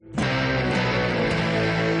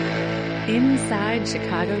Inside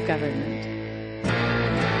Chicago Government.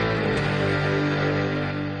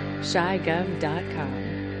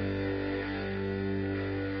 ChiGov.com.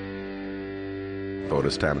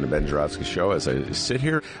 Bonus time in the Ben Joravsky Show. As I sit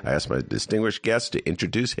here, I ask my distinguished guest to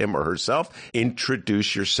introduce him or herself.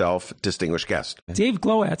 Introduce yourself, distinguished guest. Dave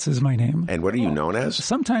Glowacz is my name. And what are you known as?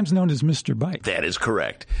 Sometimes known as Mr. Bite. That is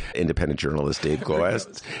correct. Independent journalist Dave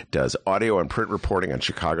Glowacz does audio and print reporting on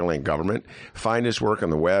Chicagoland government. Find his work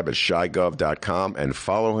on the web at ChiGov.com and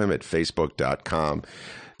follow him at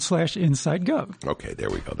Facebook.com/InsideGov. Okay, there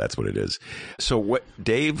we go. That's what it is. So what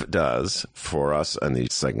Dave does for us on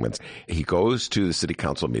these segments, he goes to the city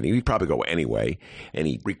council meeting. He'd probably go anyway, and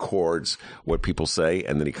he records what people say,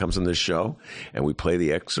 and then he comes on this show, and we play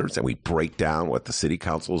the excerpts, and we break down what the city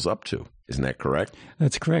council is up to. Isn't that correct?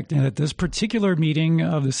 That's correct. And at this particular meeting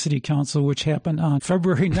of the city council, which happened on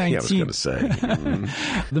February 19th, yeah, I was going to say.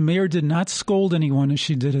 The mayor did not scold anyone as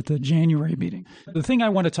she did at the January meeting. The thing I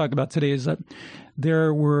want to talk about today is that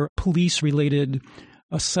there were police-related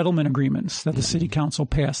settlement agreements that the city council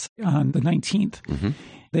passed on the 19th. Mm-hmm.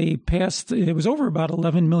 They passed, it was over about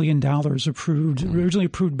 $11 million approved, originally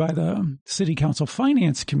approved by the city council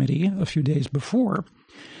finance committee a few days before.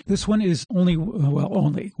 This one is only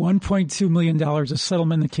 $1.2 million of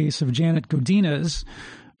settlement in the case of Janet Godinez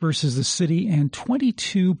versus the city and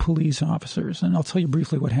 22 police officers. And I'll tell you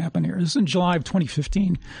briefly what happened here. This is in July of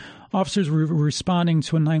 2015. Officers were responding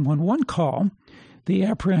to a 911 call. They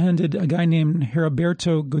apprehended a guy named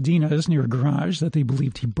Heriberto Godinez near a garage that they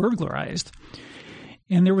believed he burglarized.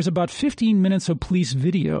 And there was about 15 minutes of police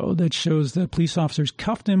video that shows that police officers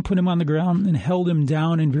cuffed him, put him on the ground, and held him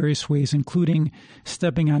down in various ways, including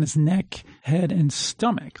stepping on his neck, head, and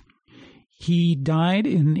stomach. He died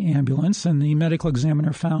in the ambulance, and the medical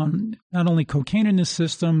examiner found not only cocaine in his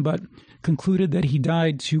system, but concluded that he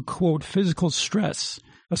died to, quote, physical stress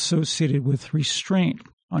associated with restraint,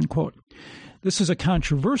 unquote. This is a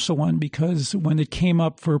controversial one because when it came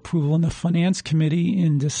up for approval in the Finance Committee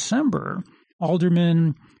in December,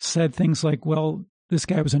 aldermen said things like, well, this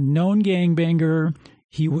guy was a known gangbanger,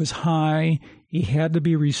 he was high, he had to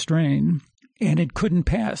be restrained, and it couldn't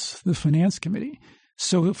pass the Finance Committee.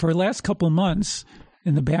 So for the last couple of months,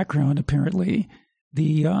 in the background, apparently,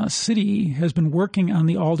 the city has been working on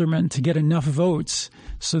the aldermen to get enough votes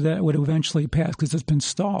so that it would eventually pass, because it's been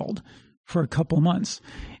stalled for a couple of months.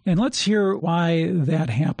 And let's hear why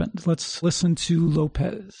that happened. Let's listen to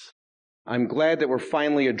Lopez. I'm glad that we're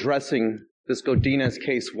finally addressing this Godinez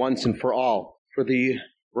case once and for all. For the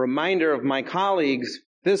reminder of my colleagues,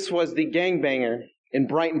 this was the gangbanger in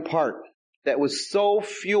Brighton Park that was so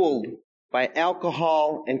fueled by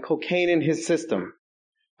alcohol and cocaine in his system,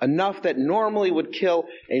 enough that normally would kill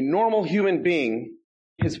a normal human being.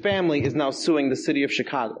 His family is now suing the city of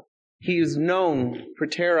Chicago. He is known for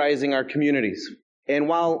terrorizing our communities. And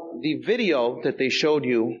while the video that they showed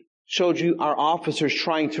you our officers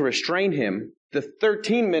trying to restrain him, the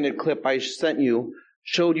 13-minute clip I sent you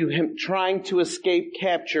showed you him trying to escape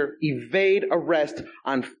capture, evade arrest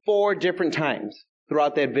on 4 different times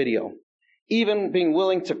throughout that video, even being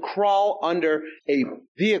willing to crawl under a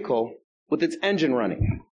vehicle with its engine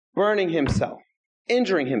running, burning himself,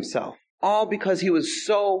 injuring himself, all because he was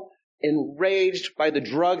so enraged by the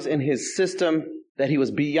drugs in his system that he was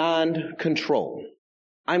beyond control.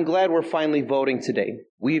 I'm glad we're finally voting today.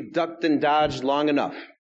 We've ducked and dodged long enough.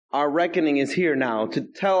 Our reckoning is here now to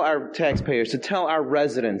tell our taxpayers, to tell our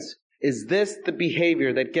residents, is this the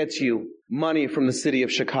behavior that gets you money from the city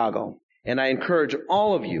of Chicago? And I encourage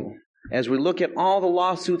all of you, as we look at all the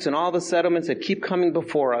lawsuits and all the settlements that keep coming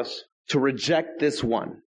before us, to reject this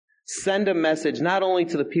one. Send a message not only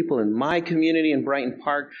to the people in my community in Brighton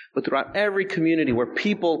Park, but throughout every community where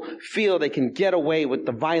people feel they can get away with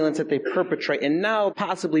the violence that they perpetrate and now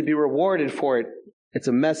possibly be rewarded for it. It's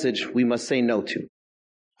a message we must say no to.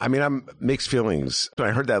 I mean, I'm mixed feelings. I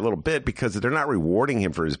heard that a little bit because they're not rewarding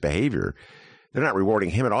him for his behavior. They're not rewarding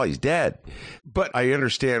him at all. He's dead. But I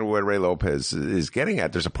understand what Ray Lopez is getting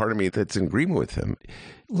at. There's a part of me that's in agreement with him.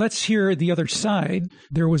 Let's hear the other side.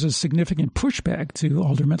 There was a significant pushback to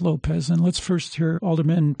Alderman Lopez. And let's first hear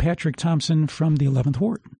Alderman Patrick Thompson from the 11th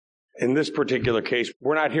Ward. In this particular case,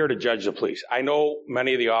 we're not here to judge the police. I know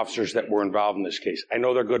many of the officers that were involved in this case. I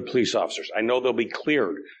know they're good police officers. I know they'll be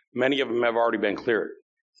cleared. Many of them have already been cleared.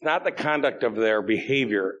 It's not the conduct of their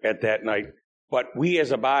behavior at that night, but we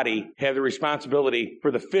as a body have the responsibility for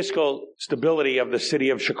the fiscal stability of the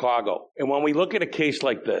city of Chicago. And when we look at a case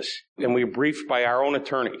like this, and we're briefed by our own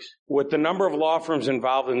attorneys, with the number of law firms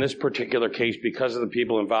involved in this particular case because of the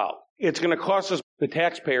people involved, it's going to cost us, the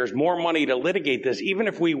taxpayers, more money to litigate this, even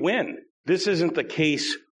if we win. This isn't the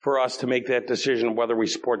case for us to make that decision of whether we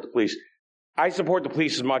support the police. I support the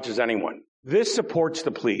police as much as anyone. This supports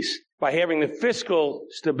the police by having the fiscal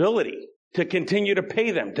stability to continue to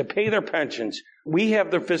pay them, to pay their pensions. We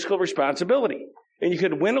have the fiscal responsibility. And you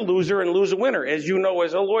could win a loser and lose a winner, as you know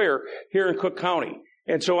as a lawyer here in Cook County.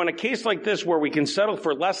 And so in a case like this where we can settle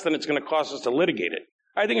for less than it's going to cost us to litigate it,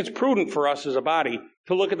 I think it's prudent for us as a body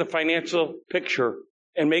to look at the financial picture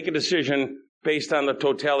and make a decision based on the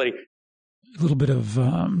totality. A little bit of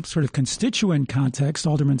sort of constituent context.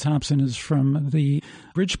 Alderman Thompson is from the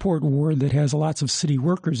Bridgeport ward that has lots of city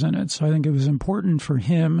workers in it. So I think it was important for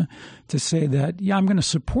him to say that, yeah, I'm going to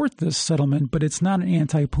support this settlement, but it's not an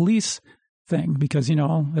anti-police thing because, you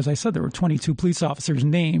know, as I said, there were 22 police officers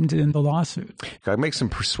named in the lawsuit. I make some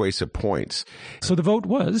persuasive points. So the vote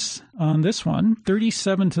was on this one,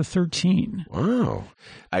 37-13. Wow.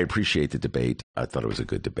 I appreciate the debate. I thought it was a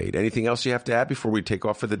good debate. Anything else you have to add before we take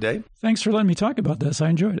off for the day? Thanks for letting me talk about this. I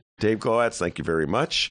enjoyed it. Dave Glowacz, thank you very much.